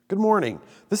Good morning.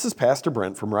 This is Pastor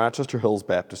Brent from Rochester Hills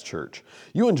Baptist Church.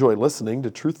 You enjoy listening to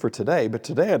Truth for Today, but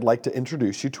today I'd like to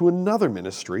introduce you to another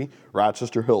ministry,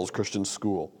 Rochester Hills Christian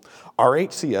School.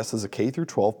 RHCS is a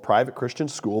K-12 private Christian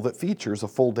school that features a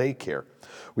full day care.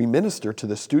 We minister to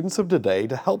the students of today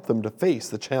to help them to face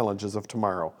the challenges of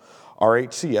tomorrow.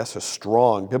 RHCS has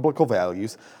strong biblical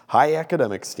values, high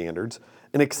academic standards,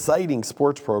 an exciting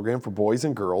sports program for boys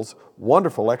and girls,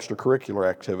 wonderful extracurricular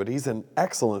activities, and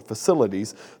excellent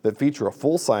facilities that feature a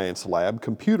full science lab,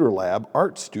 computer lab,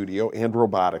 art studio, and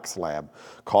robotics lab.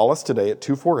 Call us today at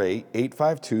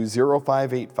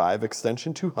 248-852-0585,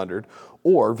 extension 200,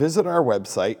 or visit our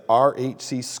website,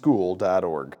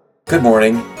 rhcschool.org. Good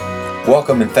morning.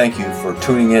 Welcome and thank you for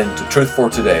tuning in to Truth for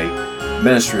Today,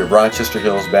 ministry of Rochester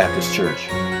Hills Baptist Church.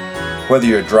 Whether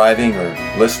you're driving or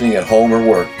listening at home or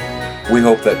work, we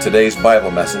hope that today's Bible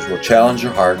message will challenge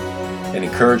your heart and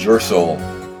encourage your soul.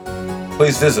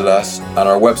 Please visit us on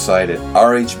our website at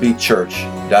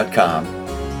rhbchurch.com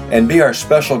and be our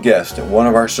special guest at one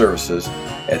of our services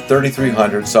at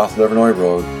 3300 South Livernois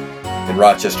Road in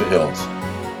Rochester Hills.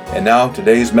 And now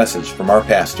today's message from our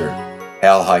pastor,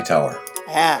 Hal Hightower.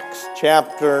 Acts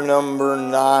chapter number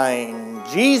 9.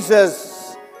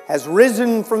 Jesus has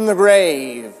risen from the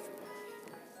grave.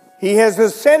 He has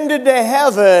ascended to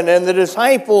heaven, and the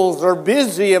disciples are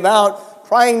busy about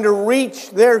trying to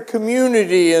reach their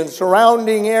community and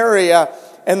surrounding area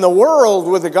and the world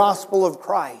with the gospel of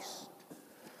Christ.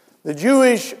 The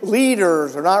Jewish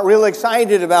leaders are not real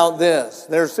excited about this.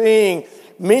 They're seeing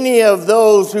many of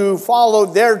those who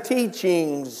followed their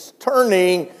teachings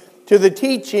turning to the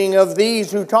teaching of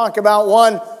these who talk about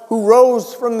one who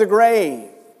rose from the grave.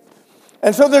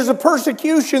 And so there's a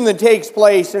persecution that takes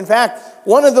place. In fact,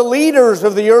 one of the leaders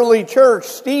of the early church,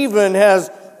 Stephen, has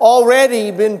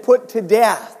already been put to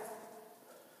death.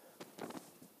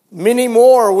 Many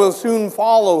more will soon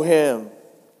follow him.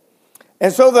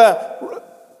 And so the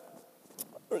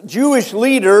Jewish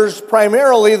leaders,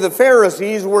 primarily the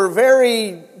Pharisees, were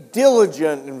very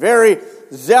diligent and very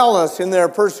zealous in their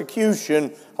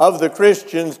persecution of the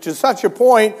Christians, to such a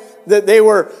point that they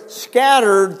were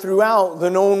scattered throughout the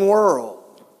known world.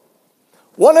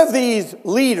 One of these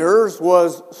leaders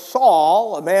was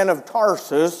Saul, a man of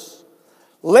Tarsus.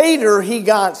 Later he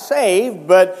got saved,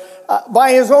 but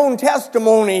by his own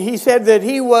testimony, he said that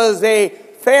he was a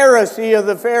Pharisee of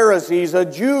the Pharisees, a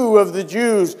Jew of the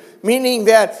Jews, meaning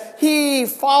that he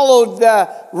followed the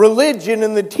religion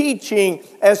and the teaching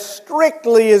as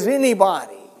strictly as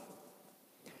anybody.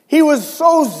 He was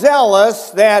so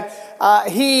zealous that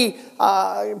he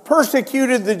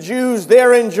persecuted the Jews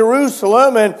there in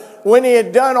Jerusalem, and when he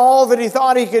had done all that he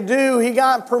thought he could do, he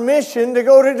got permission to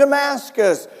go to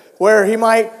Damascus, where he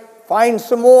might find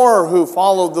some more who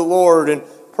followed the Lord and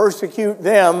persecute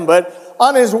them. But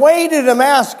on his way to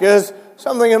Damascus,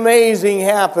 something amazing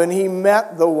happened. He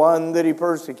met the one that he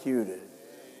persecuted.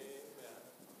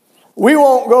 We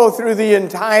won't go through the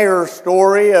entire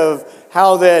story of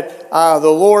how that the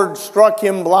Lord struck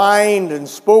him blind and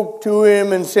spoke to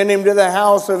him and sent him to the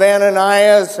house of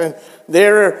Ananias, and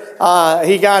there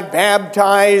he got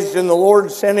baptized and the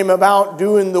Lord sent him about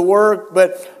doing the work.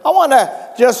 But I want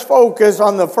to just focus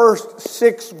on the first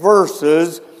 6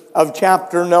 verses of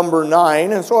chapter number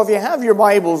 9. And so if you have your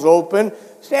Bibles open,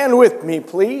 stand with me,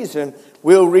 please, and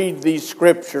we'll read these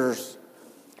scriptures.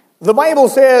 The Bible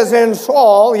says, "And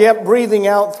Saul, yet breathing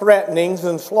out threatenings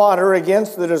and slaughter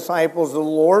against the disciples of the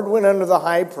Lord, went unto the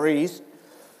high priest,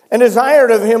 and desired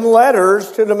of him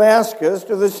letters to Damascus,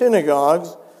 to the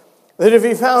synagogues, that if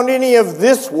he found any of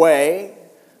this way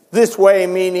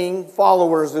meaning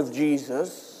followers of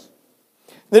Jesus,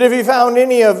 that if he found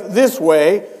any of this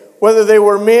way, whether they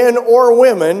were men or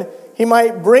women, he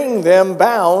might bring them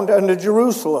bound unto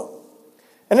Jerusalem.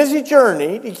 And as he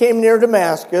journeyed, he came near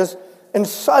Damascus, and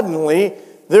suddenly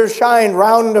there shined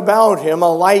round about him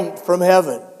a light from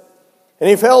heaven. And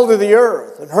he fell to the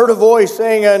earth, and heard a voice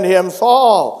saying unto him,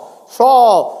 Saul,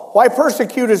 Saul, why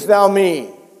persecutest thou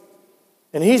me?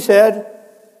 And he said,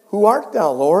 Who art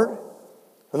thou, Lord?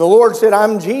 And the Lord said,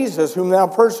 I'm Jesus, whom thou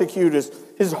persecutest.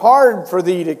 It is hard for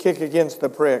thee to kick against the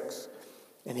pricks.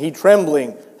 And he,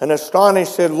 trembling and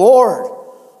astonished, said, Lord,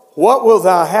 what wilt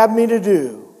thou have me to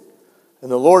do?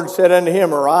 And the Lord said unto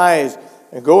him, Arise,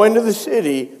 and go into the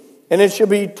city, and it shall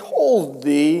be told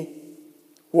thee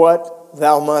what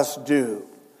thou must do.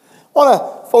 I want to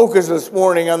focus this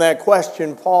morning on that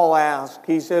question Paul asked.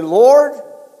 He said, Lord,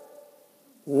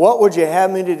 what would you have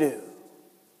me to do?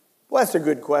 Well, that's a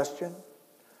good question.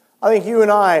 I think you and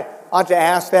I ought to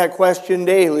ask that question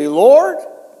daily. Lord,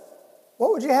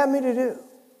 what would you have me to do?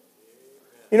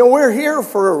 You know, we're here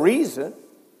for a reason.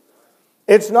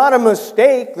 It's not a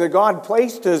mistake that God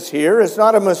placed us here. It's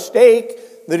not a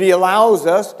mistake that He allows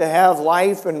us to have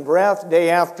life and breath day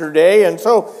after day. And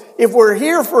so if we're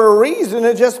here for a reason,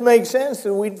 it just makes sense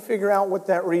that we'd figure out what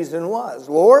that reason was.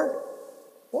 Lord,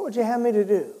 what would you have me to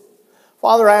do?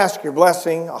 Father, I ask your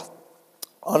blessing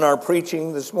on our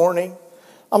preaching this morning.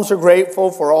 I'm so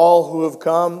grateful for all who have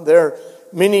come. There are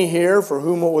many here for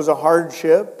whom it was a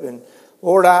hardship. And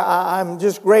Lord, I'm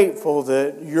just grateful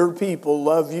that your people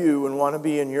love you and want to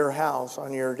be in your house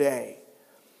on your day.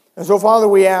 And so, Father,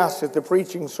 we ask that the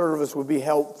preaching service would be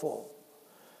helpful.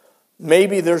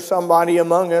 Maybe there's somebody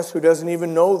among us who doesn't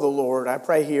even know the Lord. I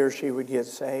pray he or she would get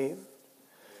saved.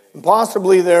 And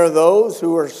possibly there are those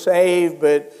who are saved,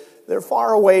 but they're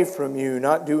far away from you,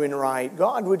 not doing right.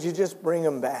 God, would you just bring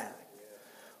them back?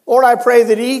 Lord, I pray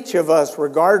that each of us,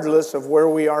 regardless of where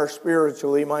we are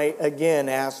spiritually, might again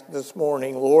ask this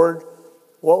morning, Lord,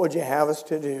 what would you have us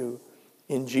to do?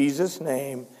 In Jesus'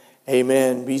 name,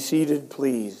 amen. Be seated,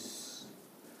 please.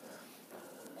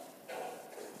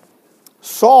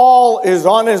 Saul is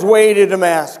on his way to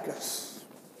Damascus.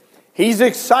 He's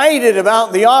excited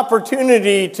about the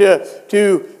opportunity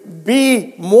to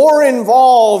be more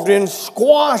involved in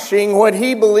squashing what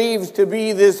he believes to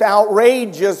be this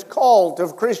outrageous cult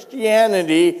of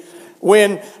Christianity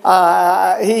when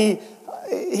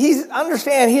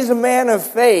he's a man of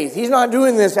faith. He's not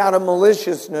doing this out of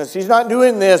maliciousness. He's not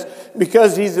doing this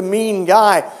because he's a mean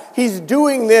guy. He's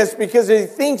doing this because he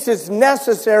thinks it's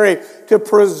necessary to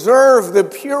preserve the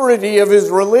purity of his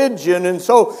religion. And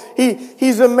so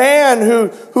he's a man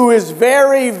who is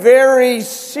very, very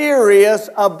serious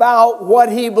about what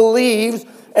he believes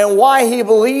and why he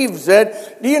believes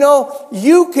it. Do you know,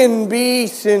 you can be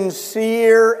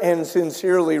sincere and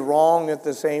sincerely wrong at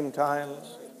the same time.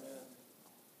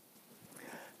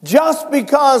 Just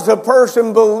because a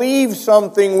person believes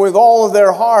something with all of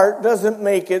their heart doesn't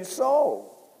make it so.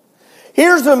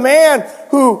 Here's a man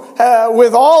who,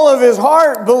 with all of his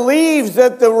heart, believes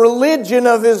that the religion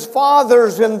of his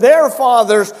fathers and their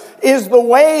fathers is the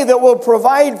way that will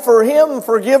provide for him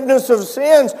forgiveness of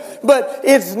sins. But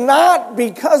it's not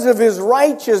because of his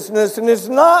righteousness, and it's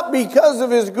not because of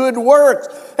his good works.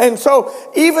 And so,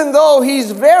 even though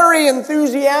he's very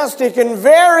enthusiastic and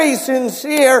very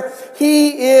sincere,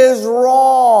 he is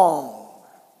wrong.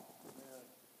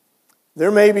 There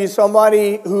may be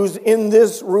somebody who's in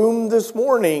this room this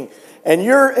morning and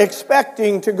you're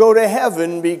expecting to go to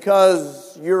heaven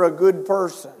because you're a good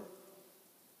person.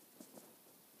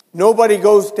 Nobody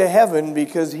goes to heaven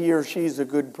because he or she's a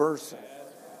good person.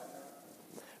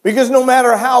 Because no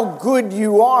matter how good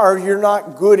you are, you're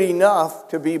not good enough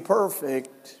to be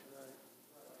perfect.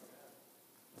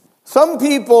 Some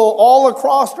people all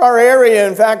across our area,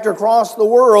 in fact across the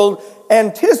world,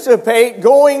 anticipate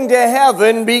going to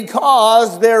heaven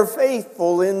because they're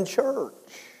faithful in church.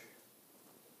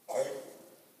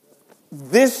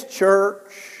 This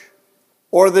church,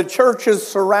 or the churches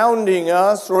surrounding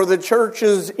us, or the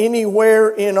churches anywhere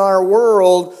in our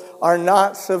world are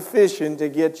not sufficient to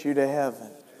get you to heaven.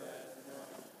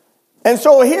 And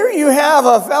so here you have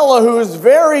a fellow who is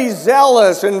very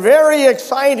zealous and very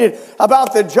excited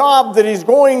about the job that he's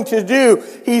going to do.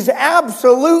 He's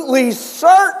absolutely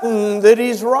certain that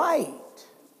he's right.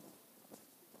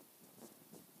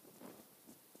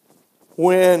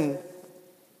 When,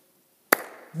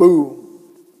 boom,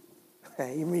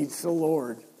 he meets the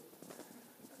Lord.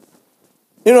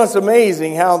 You know, it's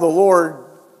amazing how the Lord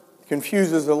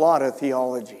confuses a lot of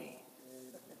theology.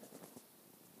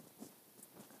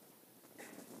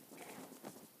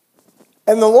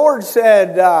 And the Lord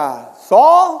said,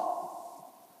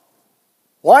 Saul,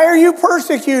 why are you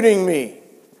persecuting me?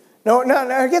 No,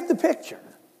 get the picture.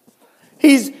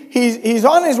 He's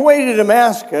on his way to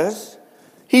Damascus.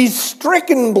 He's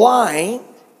stricken blind.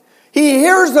 He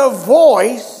hears a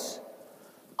voice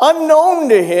unknown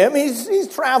to him. He's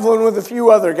traveling with a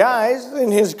few other guys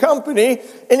in his company.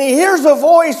 And he hears a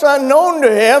voice unknown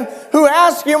to him who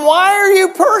asks him, why are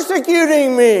you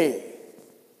persecuting me?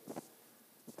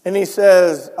 And he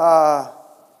says,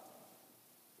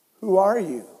 who are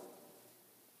you?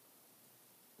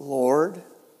 Lord?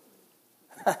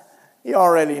 He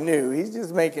already knew. He's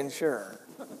just making sure.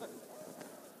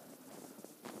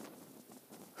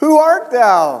 Who art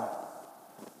thou,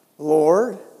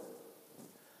 Lord?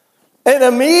 And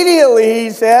immediately he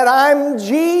said, I'm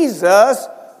Jesus,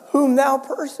 whom thou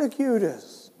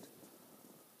persecutest.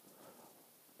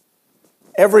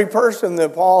 Every person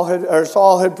that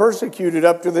Saul had persecuted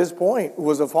up to this point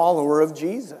was a follower of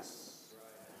Jesus.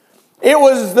 It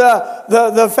was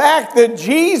the fact that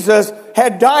Jesus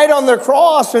had died on the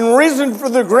cross and risen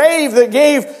from the grave, that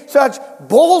gave such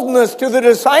boldness to the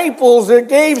disciples, that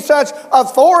gave such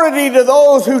authority to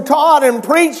those who taught and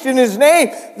preached in his name.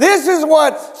 This is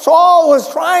what Saul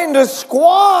was trying to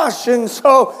squash. And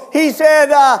so he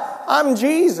said, I'm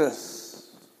Jesus.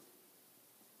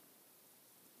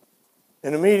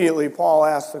 And immediately Paul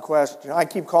asked the question. I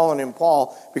keep calling him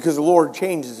Paul because the Lord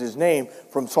changes his name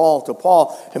from Saul to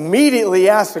Paul. Immediately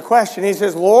asked the question. He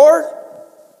says, Lord,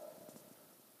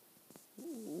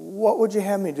 what would you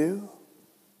have me do?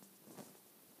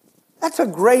 That's a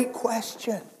great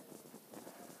question.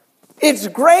 It's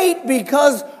great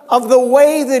because of the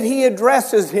way that he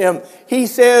addresses him. He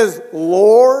says,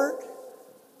 Lord.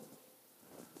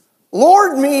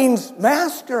 Lord means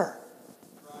master.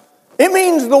 It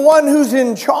means the one who's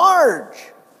in charge.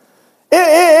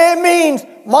 It means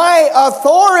my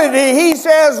authority. He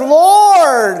says,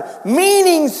 Lord,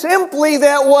 meaning simply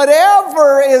that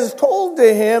whatever is told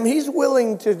to him, he's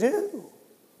willing to do.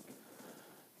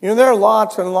 You know, there are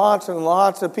lots and lots and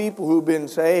lots of people who've been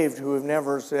saved who have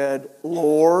never said,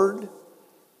 Lord,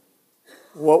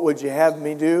 what would you have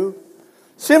me do?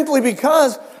 Simply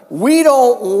because we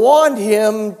don't want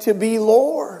him to be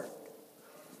Lord.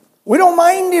 We don't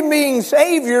mind him being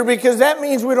Savior because that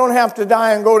means we don't have to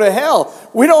die and go to hell.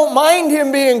 We don't mind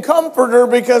him being Comforter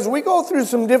because we go through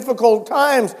some difficult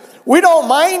times. We don't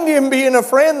mind him being a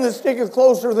friend that sticketh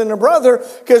closer than a brother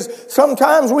because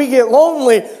sometimes we get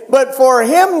lonely. But for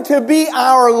him to be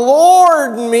our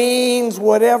Lord means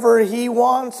whatever he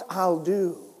wants, I'll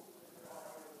do.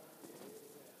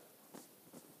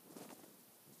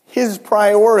 His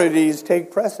priorities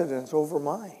take precedence over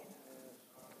mine.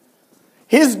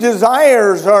 His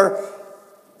desires are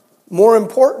more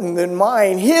important than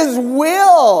mine. His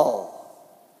will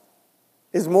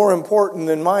is more important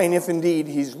than mine, if indeed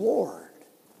he's Lord.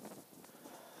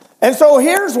 And so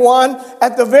here's one,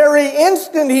 at the very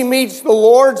instant he meets the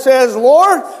Lord, says,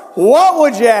 Lord, what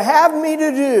would you have me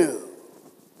to do?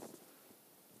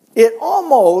 It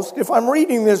almost, if I'm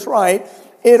reading this right,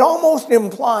 it almost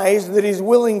implies that he's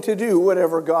willing to do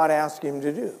whatever God asks him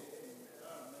to do.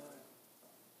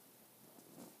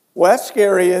 Well, that's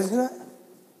scary, isn't it?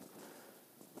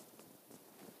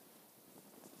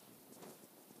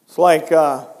 It's like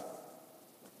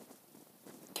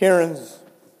Karen's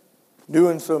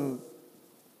doing some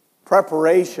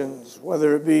preparations,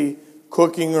 whether it be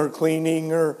cooking or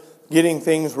cleaning or getting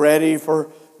things ready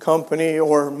for company,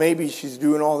 or maybe she's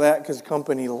doing all that because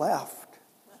company left.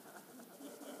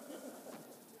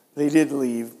 They did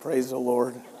leave, praise the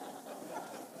Lord.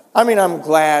 I mean, I'm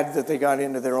glad that they got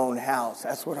into their own house.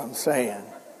 That's what I'm saying.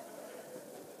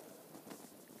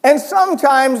 And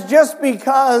sometimes just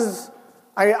because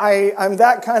I'm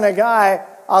that kind of guy,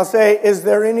 I'll say, is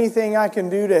there anything I can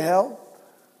do to help?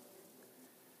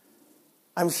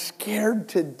 I'm scared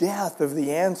to death of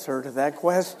the answer to that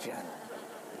question.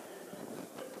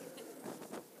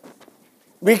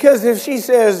 Because if she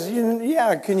says,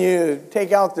 yeah, can you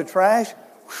take out the trash?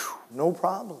 Whew, no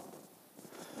problem.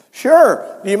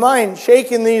 Sure, do you mind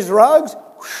shaking these rugs?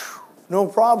 Whew, no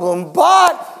problem.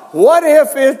 But what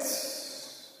if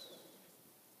it's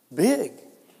big?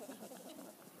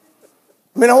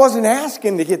 I mean, I wasn't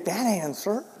asking to get that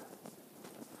answer.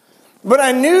 But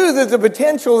I knew that the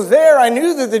potential was there. I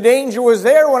knew that the danger was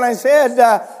there when I said,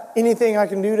 anything I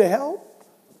can do to help?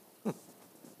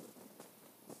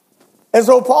 And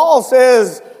so Paul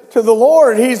says to the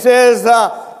Lord, he says,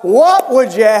 what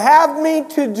would you have me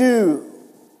to do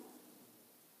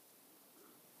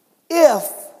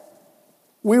if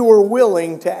we were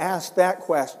willing to ask that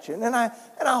question? And I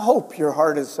hope your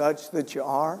heart is such that you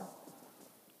are.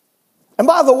 And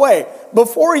by the way,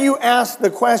 before you ask the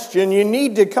question, you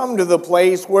need to come to the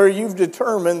place where you've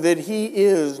determined that He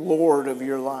is Lord of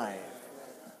your life.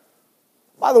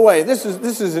 By the way, this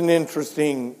is an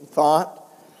interesting thought.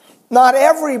 Not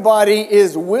everybody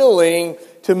is willing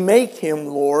to make Him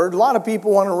Lord. A lot of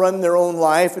people want to run their own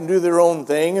life and do their own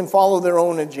thing and follow their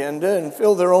own agenda and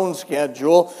fill their own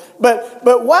schedule. But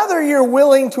whether you're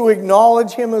willing to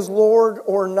acknowledge Him as Lord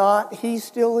or not, He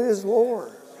still is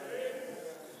Lord.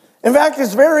 In fact,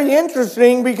 it's very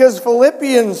interesting because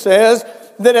Philippians says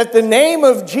that at the name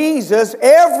of Jesus,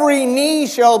 every knee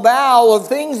shall bow of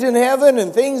things in heaven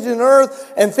and things in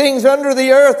earth and things under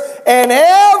the earth, and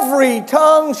every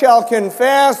tongue shall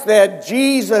confess that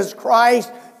Jesus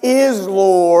Christ is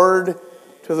Lord,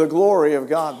 to the glory of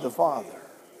God the Father.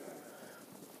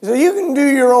 So you can do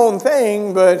your own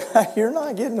thing, but you're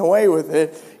not getting away with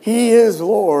it. He is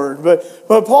Lord. But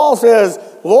Paul says,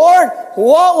 Lord,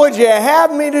 what would you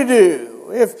have me to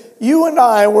do? If you and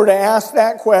I were to ask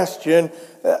that question,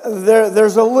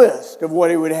 there's a list of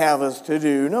what he would have us to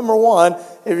do. Number one,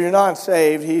 if you're not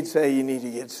saved, he'd say you need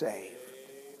to get saved.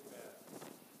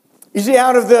 You see,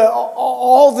 out of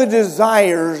all the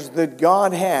desires that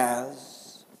God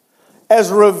has, as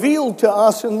revealed to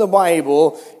us in the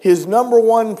Bible, his number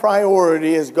one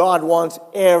priority is God wants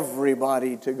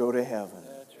everybody to go to heaven.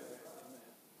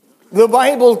 The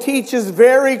Bible teaches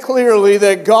very clearly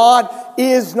that God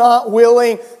is not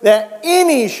willing that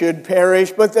any should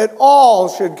perish, but that all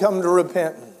should come to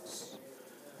repentance.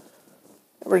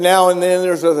 Every now and then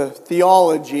there's a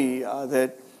theology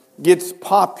that gets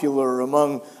popular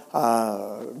among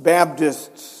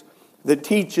Baptists that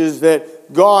teaches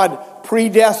that God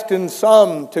predestined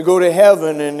some to go to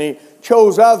heaven and he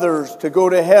chose others to go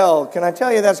to hell. Can I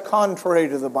tell you that's contrary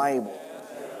to the Bible?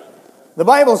 The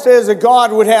Bible says that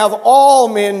God would have all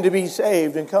men to be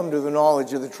saved and come to the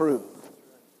knowledge of the truth.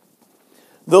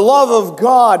 The love of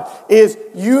God is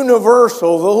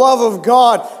universal. The love of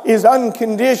God is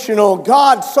unconditional.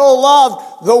 God so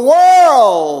loved the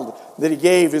world that he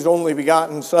gave his only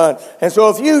begotten Son. And so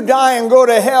if you die and go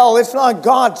to hell, it's not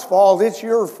God's fault, it's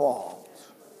your fault.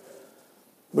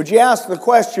 But you ask the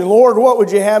question, Lord, what would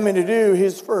you have me to do?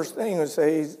 His first thing would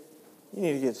say, you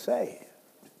need to get saved.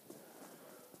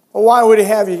 Well, why would he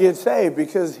have you get saved?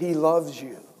 Because he loves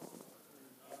you.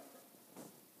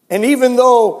 And even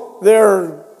though there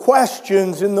are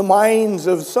questions in the minds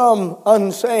of some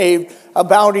unsaved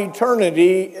about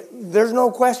eternity, there's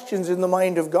no questions in the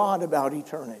mind of God about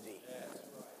eternity.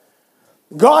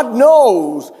 God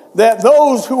knows that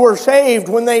those who are saved,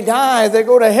 when they die, they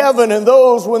go to heaven, and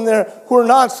those who are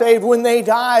not saved, when they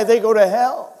die, they go to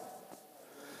hell.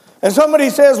 And somebody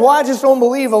says, well, I just don't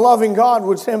believe a loving God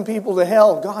would send people to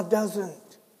hell. God doesn't.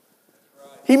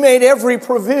 He made every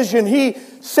provision. He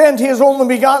sent his only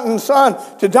begotten Son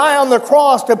to die on the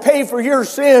cross to pay for your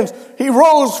sins. He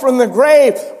rose from the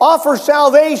grave, offers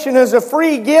salvation as a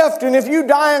free gift. And if you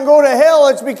die and go to hell,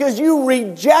 it's because you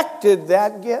rejected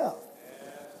that gift.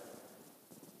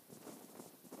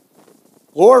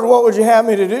 Lord, what would you have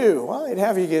me to do? Well, he'd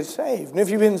have you get saved. And if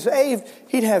you've been saved,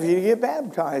 he'd have you to get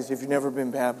baptized if you've never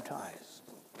been baptized.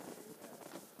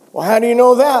 Well, how do you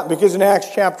know that? Because in Acts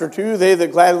chapter 2, they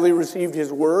that gladly received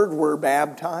his word were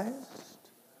baptized.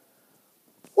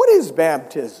 What is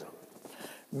baptism?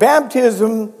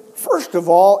 Baptism, first of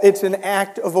all, it's an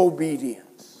act of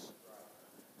obedience.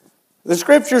 The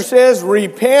scripture says,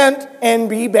 repent and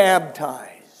be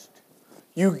baptized.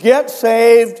 You get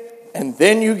saved, and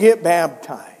then you get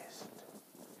baptized.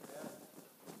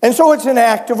 And so it's an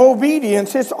act of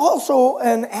obedience. It's also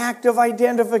an act of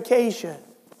identification.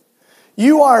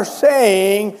 You are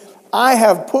saying, I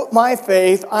have put my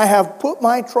faith, I have put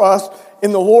my trust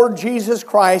in the Lord Jesus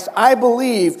Christ. I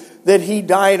believe that he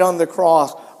died on the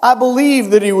cross. I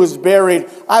believe that he was buried.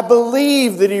 I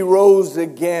believe that he rose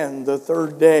again the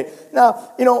third day. Now,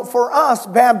 for us,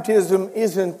 baptism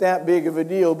isn't that big of a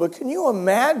deal, but can you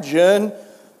imagine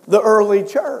the early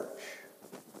church?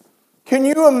 Can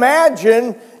you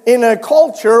imagine in a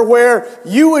culture where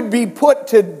you would be put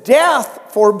to death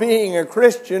for being a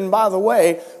Christian? By the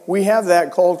way, we have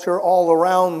that culture all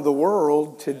around the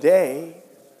world today.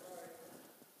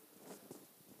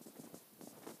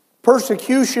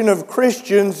 Persecution of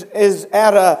Christians is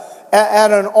at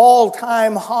an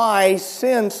all-time high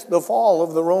since the fall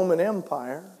of the Roman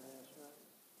Empire.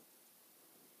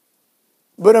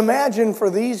 But imagine for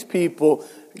these people,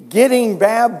 getting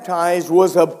baptized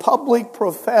was a public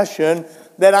profession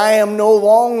that I am no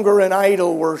longer an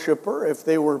idol worshiper if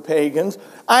they were pagans.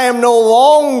 I am no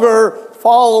longer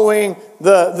following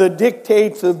the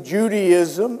dictates of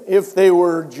Judaism if they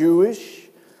were Jewish.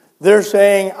 They're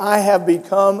saying, I have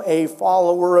become a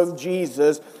follower of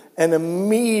Jesus, and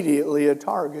immediately a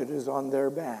target is on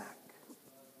their back.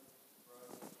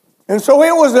 And so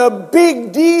it was a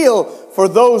big deal for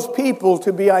those people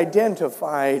to be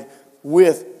identified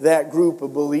with that group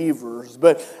of believers.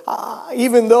 But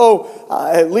even though,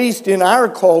 at least in our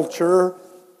culture,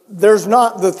 there's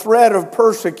not the threat of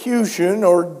persecution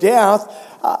or death,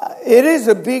 it is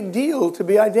a big deal to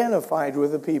be identified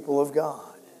with the people of God.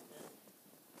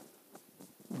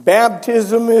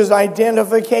 Baptism is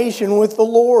identification with the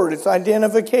Lord. It's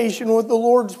identification with the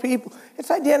Lord's people. It's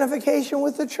identification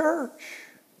with the church.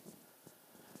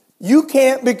 You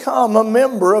can't become a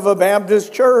member of a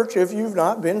Baptist church if you've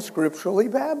not been scripturally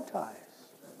baptized.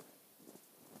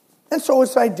 And so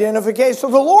it's identification. So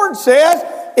the Lord says,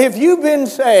 if you've been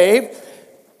saved,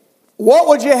 what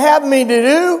would you have me to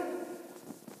do?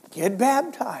 Get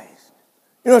baptized.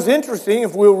 It's interesting,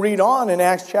 if we'll read on in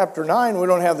Acts chapter 9, we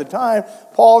don't have the time.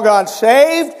 Paul got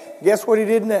saved. Guess what he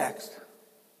did next?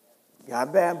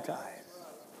 Got baptized.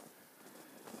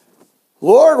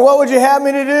 Lord, what would you have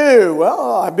me to do?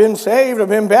 Well, I've been saved, I've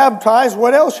been baptized,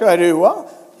 what else should I do? Well,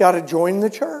 you ought to join the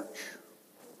church.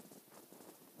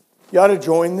 You ought to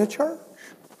join the church.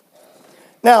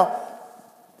 Now,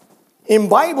 in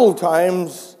Bible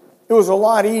times, it was a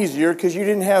lot easier because you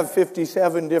didn't have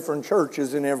 57 different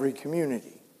churches in every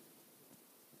community.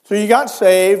 So you got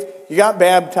saved, you got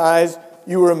baptized,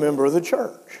 you were a member of the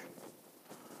church.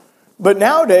 But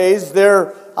nowadays,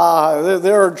 there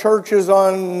are churches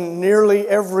on nearly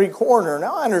every corner.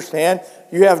 Now, I understand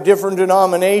you have different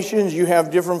denominations, you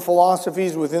have different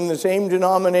philosophies within the same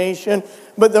denomination,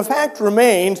 but the fact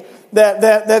remains that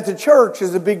the church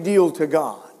is a big deal to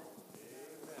God.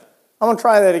 I'm going to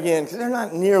try that again because there are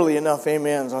not nearly enough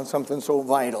amens on something so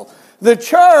vital. The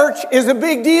church is a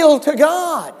big deal to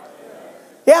God.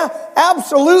 Yeah,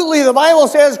 absolutely. The Bible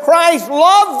says Christ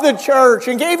loved the church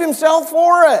and gave himself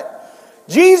for it.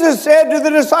 Jesus said to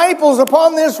the disciples,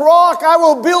 upon this rock I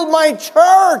will build my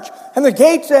church, and the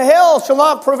gates of hell shall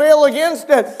not prevail against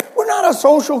it. We're not a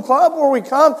social club where we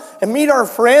come and meet our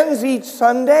friends each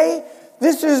Sunday.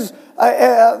 This is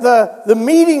the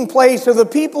meeting place of the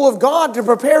people of God to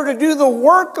prepare to do the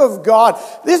work of God.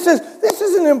 This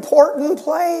is an important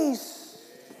place.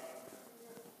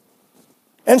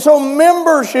 And so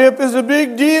membership is a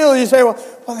big deal. You say, well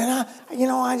then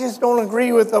I just don't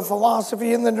agree with the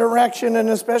philosophy and the direction, and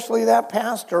especially that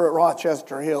pastor at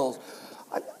Rochester Hills.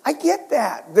 I get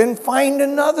that. Then find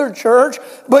another church,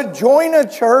 but join a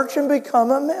church and become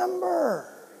a member.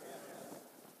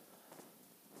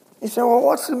 You say, well,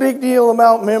 what's the big deal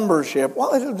about membership?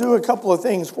 Well, it'll do a couple of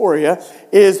things for you.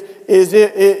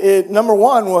 It number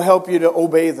one, will help you to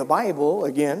obey the Bible,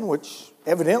 again, which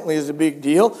evidently is a big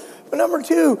deal. But number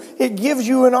two, it gives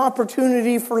you an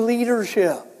opportunity for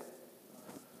leadership.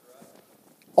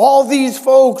 All these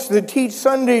folks that teach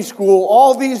Sunday school,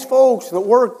 all these folks that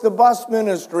work the bus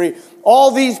ministry,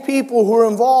 all these people who are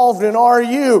involved in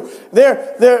RU,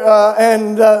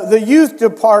 and the youth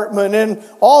department, and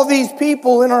all these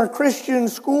people in our Christian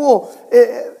school,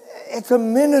 it's a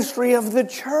ministry of the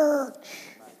church.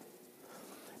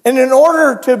 And in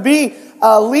order to be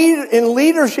in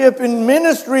leadership in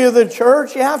ministry of the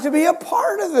church, you have to be a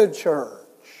part of the church.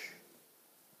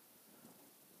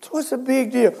 So it's a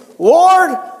big deal.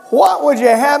 Lord, what would you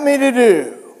have me to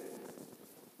do?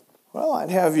 Well, I'd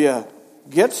have you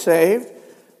get saved.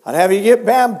 I'd have you get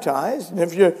baptized. And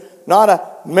if you're not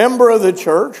a member of the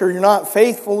church, or you're not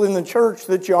faithful in the church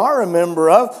that you are a member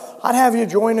of, I'd have you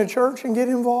join a church and get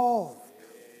involved.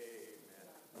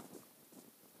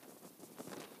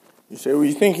 You say, well,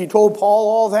 you think he told Paul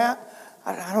all that?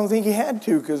 I don't think he had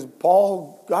to, because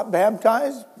Paul got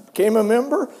baptized, became a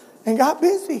member, and got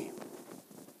busy.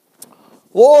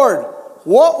 Lord,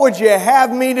 what would you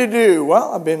have me to do?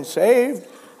 Well, I've been saved,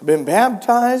 I've been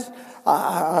baptized,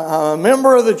 I'm a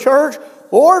member of the church.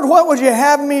 Lord, what would you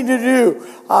have me to do?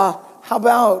 How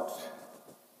about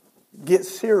get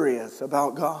serious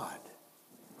about God?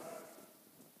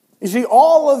 You see,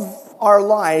 all of our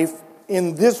life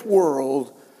in this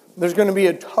world, there's going to be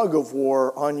a tug of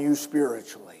war on you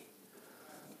spiritually.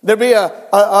 There'll be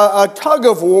a tug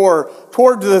of war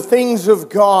toward the things of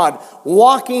God,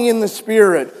 walking in the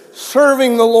Spirit,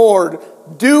 serving the Lord,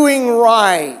 doing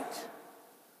right.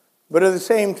 But at the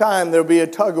same time, there'll be a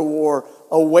tug of war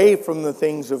away from the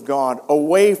things of God,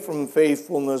 away from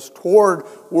faithfulness, toward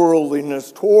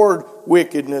worldliness, toward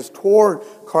wickedness, toward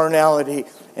carnality.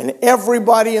 And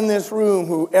everybody in this room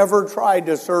who ever tried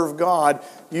to serve God,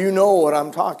 you know what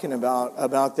I'm talking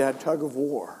about that tug of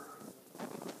war.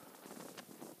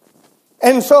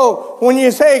 And so when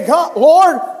you say, God,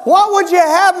 Lord, what would you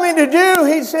have me to do?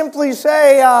 He'd simply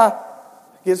say,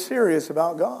 get serious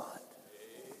about God.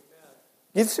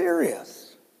 Get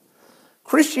serious.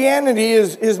 Christianity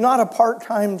is not a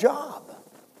part-time job.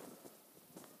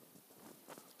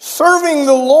 Serving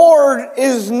the Lord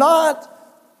is not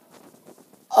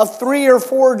a 3 or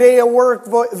 4 day a work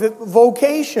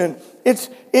vocation. It's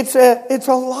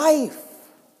a life.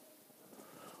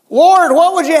 Lord,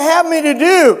 what would you have me to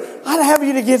do? I'd have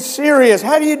you to get serious.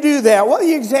 How do you do that? Well,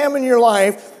 you examine your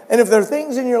life, and if there are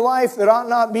things in your life that ought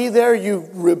not be there, you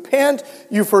repent,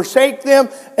 you forsake them,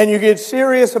 and you get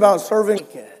serious about serving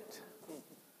it.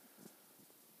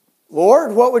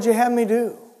 Lord, what would you have me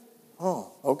do?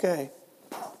 Oh, okay.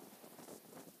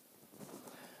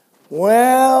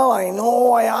 Well, I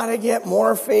know I ought to get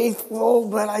more faithful,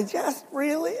 but I just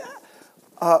really...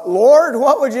 Lord,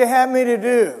 what would you have me to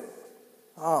do?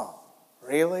 Oh,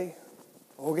 really?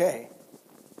 Okay.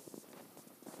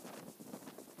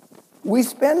 We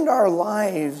spend our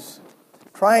lives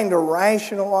trying to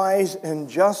rationalize and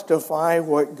justify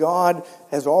what God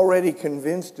has already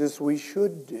convinced us we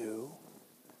should do.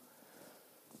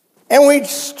 And we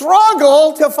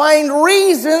struggle to find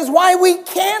reasons why we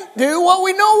can't do what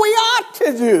we know we ought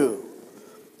to do.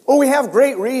 Well, we have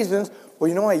great reasons.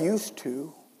 Well, I used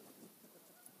to.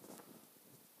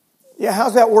 Yeah,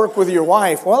 how's that work with your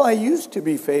wife? Well, I used to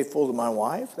be faithful to my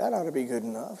wife. That ought to be good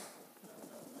enough.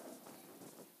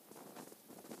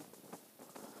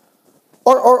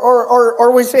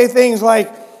 Or we say things like,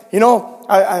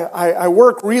 I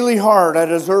work really hard. I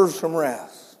deserve some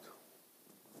rest.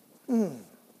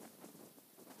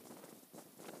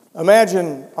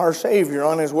 Imagine our Savior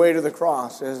on his way to the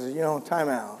cross says, time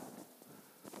out.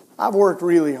 I've worked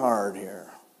really hard here.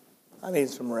 I need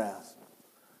some rest.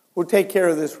 We'll take care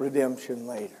of this redemption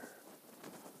later.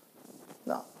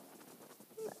 No.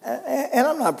 And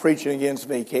I'm not preaching against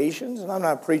vacations, and I'm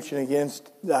not preaching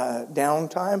against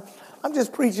downtime. I'm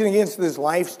just preaching against this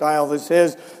lifestyle that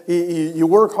says you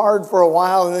work hard for a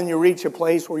while and then you reach a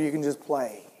place where you can just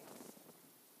play.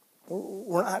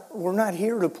 We're not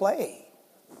here to play.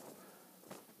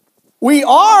 We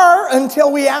are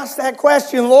until we ask that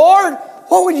question, Lord,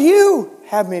 what would you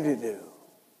have me to do?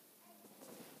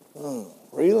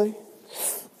 Really?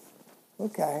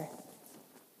 Okay.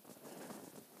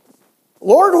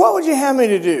 Lord, what would you have me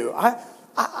to do?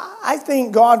 I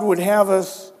think God would have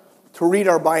us to read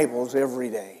our Bibles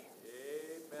every day.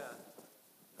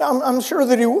 Amen. I'm sure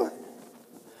that He would.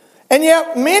 And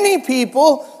yet many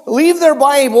people leave their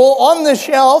Bible on the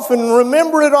shelf and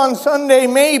remember it on Sunday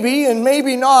maybe and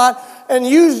maybe not, and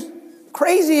use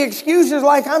crazy excuses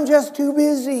like, I'm just too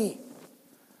busy.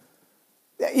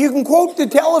 You can quote the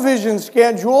television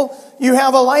schedule. You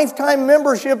have a lifetime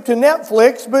membership to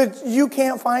Netflix, but you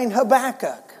can't find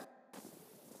Habakkuk.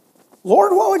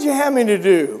 Lord, what would you have me to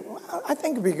do? I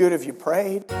think it'd be good if you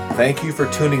prayed. Thank you for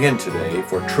tuning in today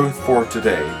for Truth for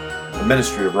Today, a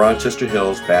ministry of Rochester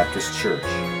Hills Baptist Church.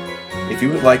 If you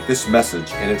would like this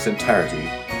message in its entirety,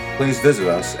 please visit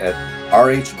us at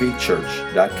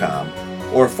rhbchurch.com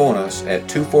or phone us at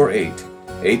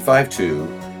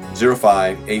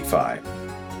 248-852-0585.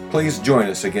 Please join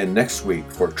us again next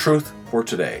week for Truth for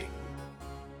Today.